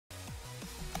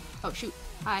Oh, shoot.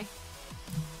 Hi.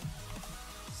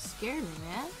 Scared me,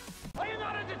 man. Are you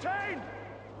not entertained?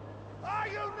 Are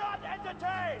you not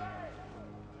entertained?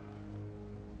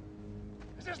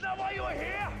 Is this not why you are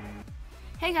here?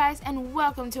 Hey guys, and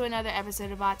welcome to another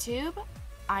episode of BotTube.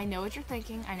 I know what you're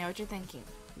thinking. I know what you're thinking.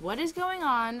 What is going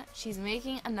on? She's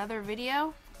making another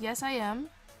video? Yes, I am.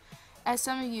 As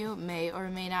some of you may or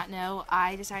may not know,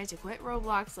 I decided to quit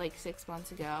Roblox like 6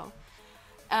 months ago.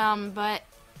 But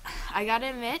I gotta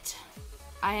admit,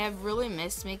 I have really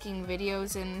missed making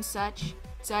videos and such.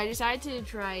 So I decided to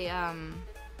try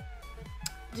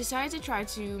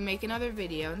to make another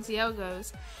video and see how it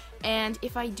goes. And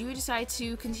if I do decide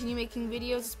to continue making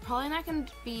videos, it's probably not going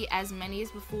to be as many as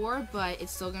before, but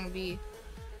it's still going to be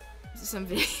some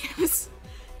videos.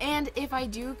 And if I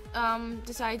do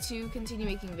decide to continue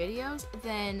making videos,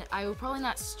 then I will probably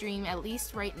not stream, at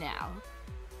least right now.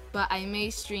 But I may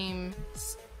stream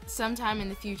sometime in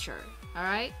the future,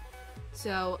 alright?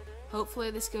 So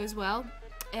hopefully this goes well.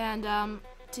 And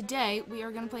today we are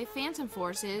going to play Phantom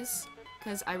Forces,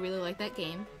 because I really like that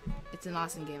game. It's an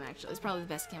awesome game, actually. It's probably the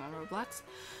best game on Roblox,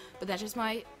 but that's just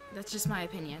my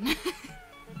opinion.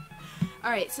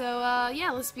 Alright, so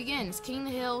yeah, let's begin. It's King of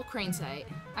the Hill crane site.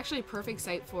 Actually a perfect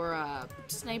site for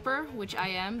sniper, which I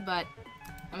am, but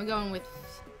I'm going with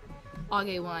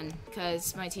Auge 1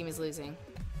 because my team is losing.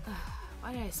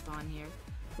 Why did I spawn here?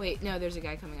 Wait, no, there's a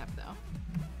guy coming up though.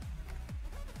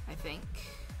 I think.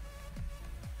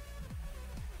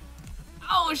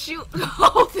 Oh shoot!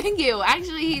 Oh, thank you.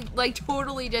 Actually, he like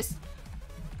totally just.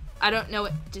 I don't know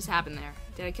what just happened there.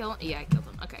 Did I kill him? Yeah, I killed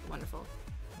him. Okay, wonderful.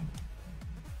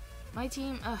 My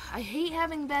team. I hate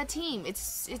having a bad team.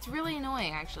 It's really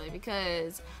annoying actually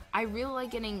because I really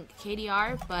like getting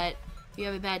KDR, but if you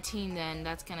have a bad team, then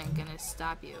that's gonna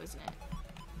stop you, isn't it?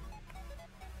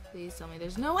 Please tell me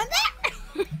there's no one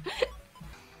there.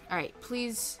 All right,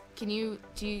 please. Can you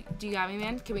do you got me,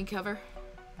 man? Can we cover?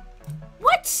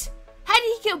 What? How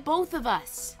did he kill both of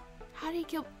us? How did he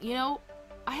kill? You know,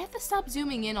 I have to stop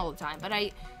zooming in all the time, but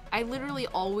I literally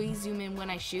always zoom in when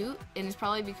I shoot, and it's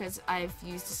probably because I've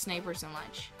used a sniper so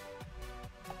much.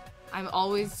 I'm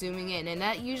always zooming in, and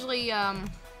that usually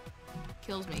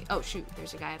kills me. Oh shoot,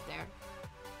 there's a guy up there.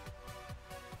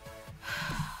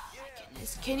 My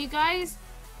goodness, can you guys?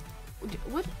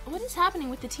 What is happening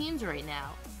with the teams right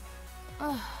now?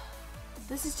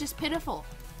 This is just pitiful,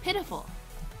 pitiful.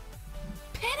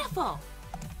 Pitiful!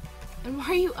 And why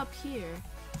are you up here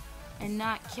and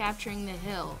not capturing the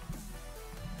hill?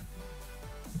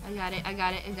 I got it, I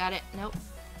got it, I got it. Nope.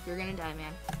 You're gonna die,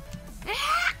 man.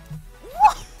 Ah!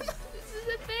 What? This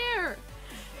isn't fair!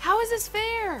 How is this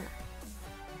fair?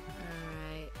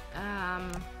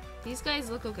 Alright. These guys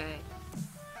look okay.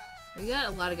 We got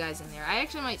a lot of guys in there. I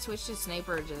actually might switch to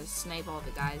sniper to just snipe all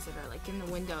the guys that are like in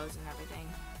the windows and everything.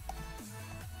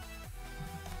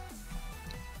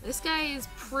 This guy is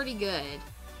pretty good.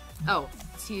 Oh,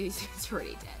 he's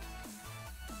already dead.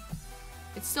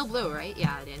 It's still blue, right?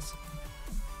 Yeah, it is.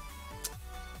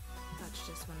 That's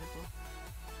just wonderful.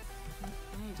 Why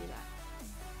did I do that?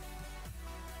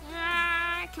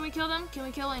 Ah, can we kill them? Can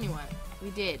we kill anyone?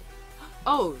 We did.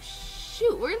 Oh,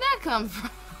 shoot. Where did that come from?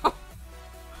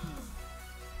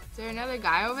 Is there another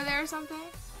guy over there or something?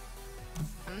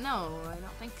 No, I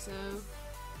don't think so.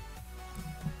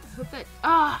 I hope that.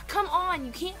 Ah, come on!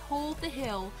 You can't hold the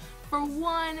hill for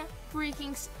one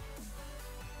freaking.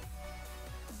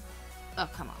 Oh,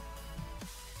 come on.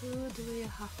 Who do we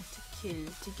have to kill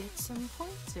to get some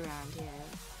points around here?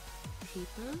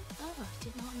 People? Oh, I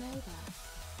did not know that.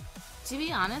 To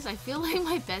be honest, I feel like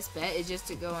my best bet is just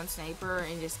to go on sniper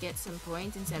and just get some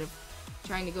points instead of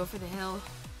trying to go for the hill.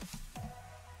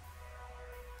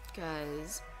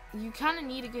 Because you kind of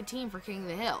need a good team for King of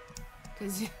the Hill.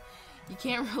 Because you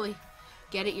can't really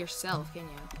get it yourself, can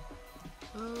you?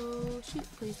 Oh, shoot.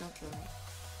 Please don't kill me.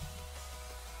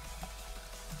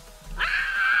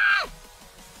 Ah!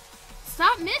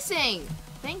 Stop missing!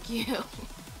 Thank you.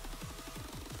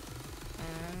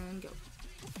 And go.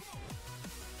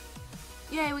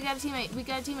 Yay, we got a teammate. We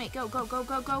got a teammate. Go, go, go,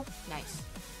 go, go. Nice.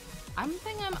 I'm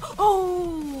thinking I'm...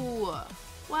 Oh!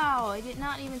 Wow, I did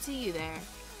not even see you there.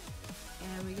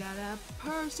 And we got a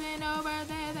person over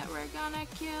there that we're gonna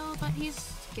kill, but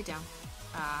he's... Get down.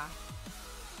 Oh,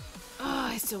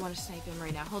 I still want to snipe him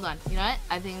right now. Hold on. You know what?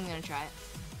 I think I'm gonna try it.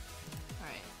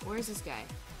 Alright, where's this guy?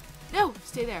 No!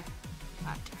 Stay there.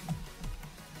 Ah, darn.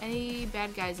 Any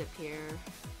bad guys up here?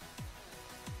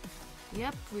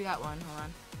 Yep, we got one. Hold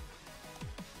on.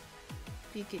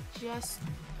 If you could just...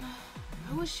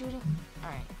 Who was shooting?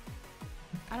 Alright.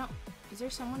 I don't... Is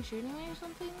there someone shooting me or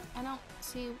something? I don't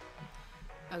see...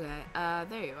 Okay,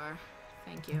 there you are.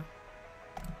 Thank you.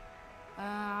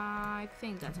 I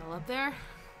think that's all up there.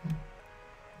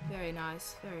 Very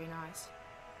nice, very nice.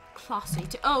 Classy.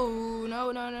 Oh,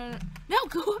 no, no, no, no. No,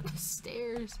 go up the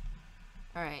stairs.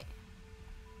 Alright.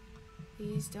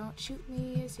 Please don't shoot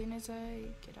me as soon as I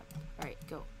get up. Alright,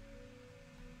 go.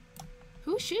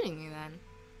 Who's shooting me then?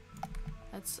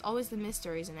 That's always the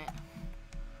mystery, isn't it?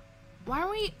 Why are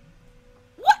we...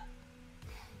 What?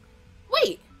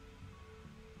 Wait.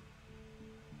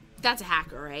 That's a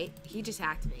hacker, right? He just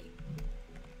hacked me.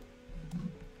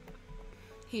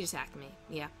 He just hacked me.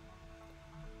 Yeah.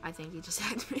 I think he just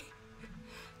hacked me.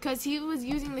 Because he was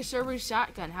using the server's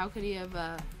shotgun. How could he have,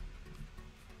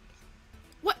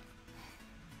 What?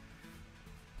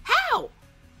 How?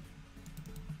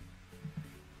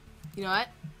 You know what?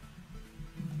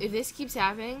 If this keeps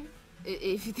happening,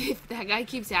 if that guy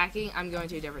keeps hacking, I'm going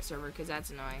to a different server because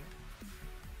that's annoying.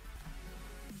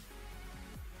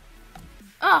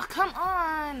 Oh, come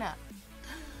on!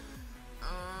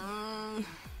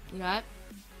 You know what?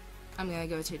 I'm gonna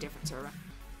go to a different server.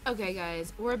 Okay,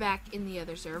 guys, we're back in the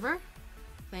other server.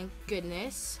 Thank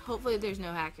goodness. Hopefully there's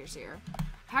no hackers here.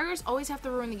 Hackers always have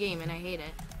to ruin the game, and I hate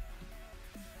it.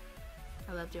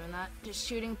 I love doing that. Just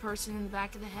shooting a person in the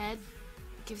back of the head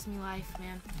gives me life,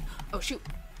 man. Oh, shoot.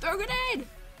 Throw a grenade!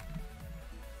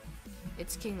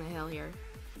 It's King of the Hill here.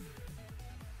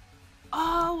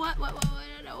 Oh, what?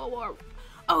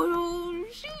 Oh,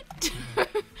 shoot!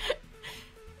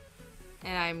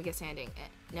 And I'm guessing I didn't get...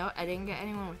 No, I didn't get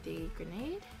anyone with the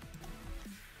grenade.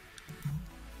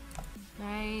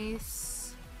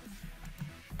 Nice.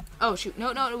 Oh, shoot.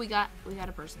 No, we got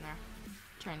a person there.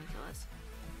 Trying to kill us.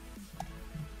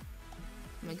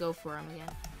 I'm gonna go for him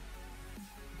again.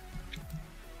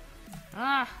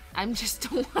 Ah, I'm just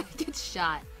don't want to get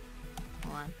shot.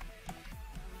 Hold on.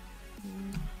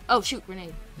 Oh, shoot,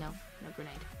 grenade. No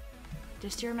grenade.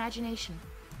 Just your imagination.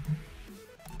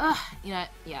 Ugh, you know what?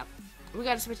 Yeah. We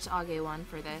gotta switch to AUG 1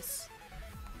 for this.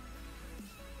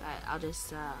 But I'll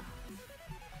just,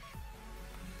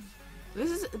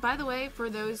 This is, by the way, for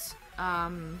those,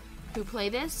 who play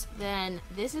this, then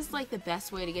this is, like, the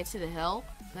best way to get to the hill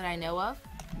that I know of.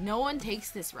 No one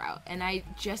takes this route, and I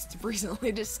just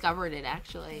recently discovered it,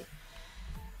 actually.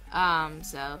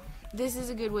 So, this is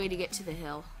a good way to get to the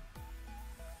hill.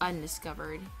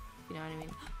 Undiscovered. You know what I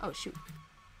mean? Oh, shoot.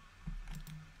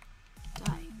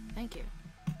 Die. Thank you.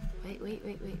 Wait.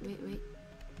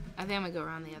 I think I'm gonna go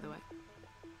around the other way.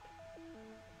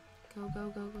 Go.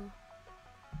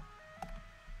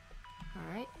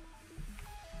 Alright.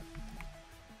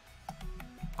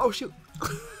 Oh, shoot.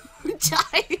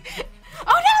 Die.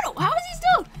 Oh, no! How is he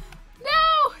still?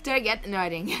 No! Did I get... No, I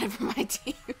didn't get it from my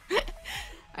team.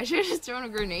 I should have just thrown a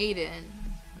grenade in.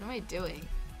 What am I doing?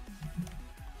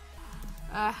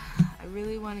 I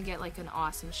really want to get, like, an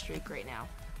awesome streak right now.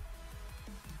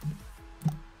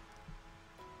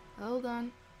 Hold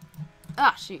on.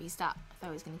 Ah, shoot, he stopped. I thought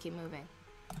he was going to keep moving.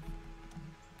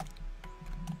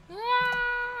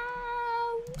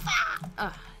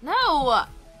 No!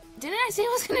 Didn't I say I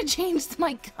was going to change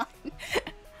my gun?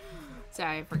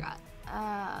 Sorry, I forgot.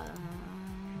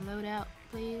 Load out,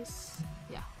 please.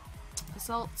 Yeah.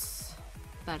 Assaults.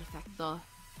 Bad effect, though.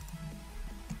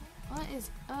 What is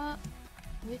up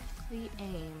with the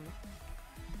aim?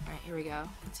 Alright, here we go.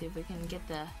 Let's see if we can get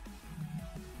the...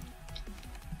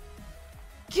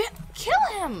 Kill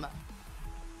him!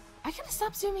 I gotta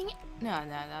stop zooming in. No,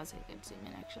 that was a good zoom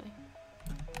in, actually.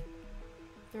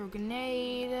 Throw a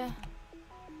grenade.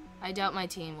 I doubt my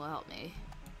team will help me.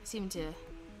 I seem to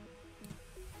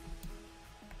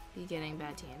be getting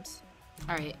bad teams.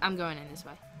 Alright, I'm going in this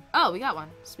way. Oh, we got one.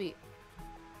 Sweet.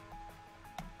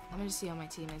 Let me just see how my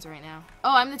team is right now.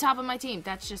 Oh, I'm the top of my team.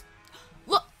 That's just...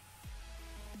 Look!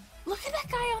 Look at that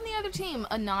guy on the other team.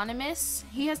 Anonymous.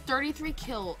 He has 33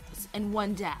 kills and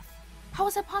 1 death. How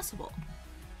is that possible?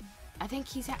 I think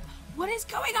he's what is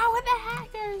going on with the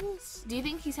hackers? Do you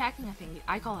think he's hacking?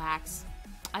 I call hacks.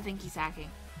 I think he's hacking.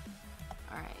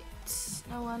 Alright.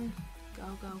 No one.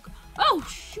 Go. Oh,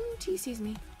 shoot. He sees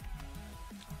me.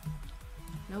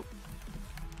 Nope.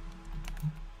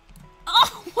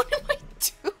 Oh, what am I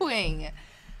doing?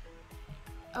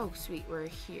 Oh, sweet. We're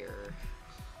here.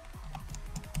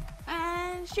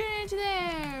 And shoot into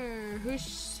there. Who?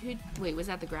 Wait, was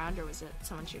that the ground or was it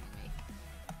someone shooting me?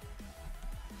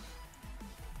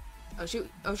 Oh shoot!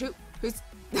 Who's?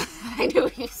 I knew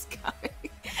he was coming.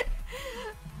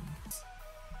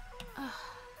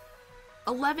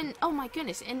 11. Oh my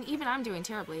goodness! And even I'm doing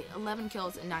terribly. 11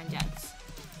 kills and 9 deaths.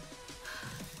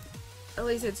 At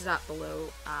least it's not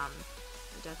below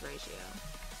the death ratio.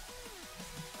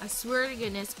 I swear to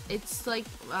goodness, it's like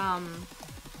wow.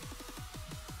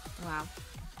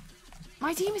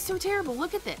 My team is so terrible.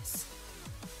 Look at this.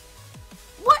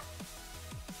 What?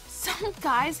 Some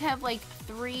guys have like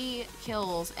 3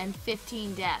 kills and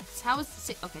 15 deaths. How is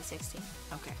it? Okay, 16.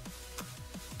 Okay.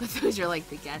 But those are like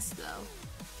the guests though.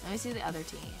 Let me see the other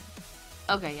team.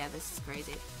 Okay, yeah, this is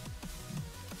crazy.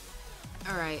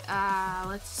 Alright,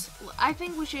 I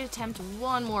think we should attempt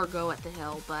one more go at the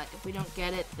hill, but if we don't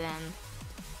get it, then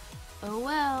oh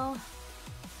well.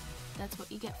 That's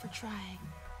what you get for trying,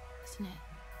 isn't it?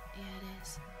 Yeah, it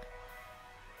is.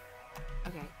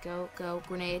 Okay, go,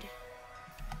 grenade.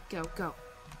 Go,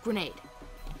 grenade.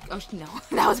 Oh, no,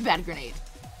 that was a bad grenade.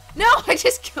 No, I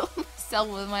just killed myself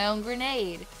with my own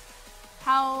grenade.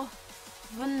 How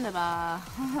wunderbar.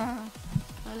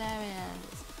 Hilarious.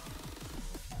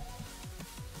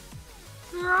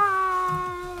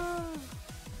 I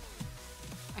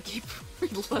keep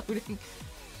reloading.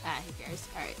 Ah, who cares?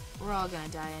 Alright, we're all gonna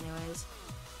die anyways.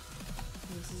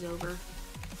 This is over.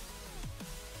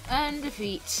 And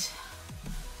defeat.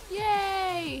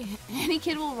 Yay! Any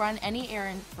kid will run any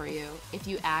errand for you if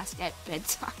you ask at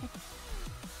bedtime.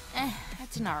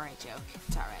 That's an alright joke.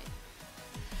 It's alright.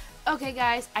 Okay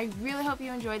guys, I really hope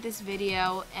you enjoyed this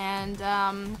video, and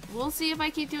we'll see if I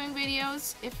keep doing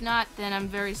videos. If not, then I'm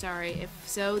very sorry. If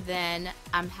so, then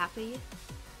I'm happy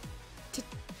to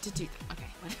do them. Okay,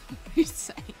 what are you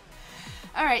saying?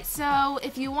 Alright, so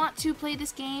if you want to play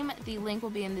this game, the link will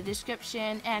be in the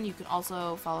description, and you can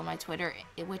also follow my Twitter,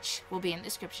 which will be in the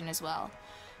description as well.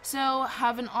 So,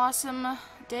 have an awesome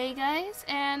day, guys,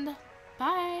 and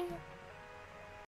bye!